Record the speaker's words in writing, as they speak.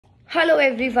Hello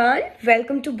everyone,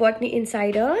 welcome to Botany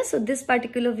Insider. So this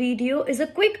particular video is a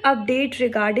quick update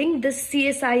regarding the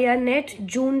CSIR NET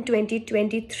June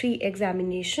 2023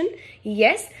 examination.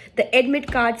 Yes, the admit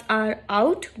cards are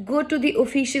out. Go to the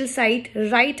official site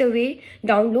right away,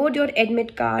 download your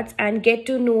admit cards and get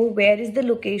to know where is the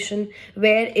location,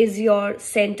 where is your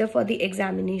center for the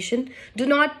examination. Do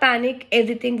not panic,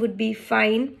 everything would be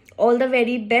fine. All the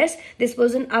very best. This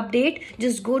was an update.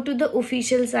 Just go to the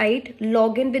official site,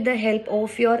 log in with the help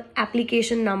of your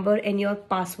application number and your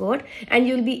password, and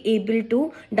you'll be able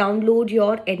to download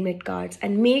your admit cards.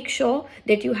 And make sure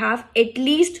that you have at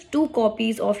least 2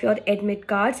 copies of your admit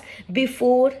cards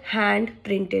beforehand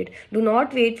printed. Do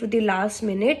not wait for the last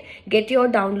minute. Get your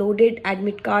downloaded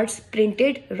admit cards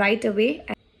printed right away.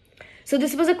 So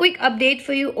this was a quick update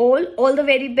for you all. All the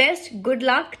very best. Good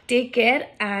luck. Take care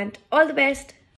and all the best.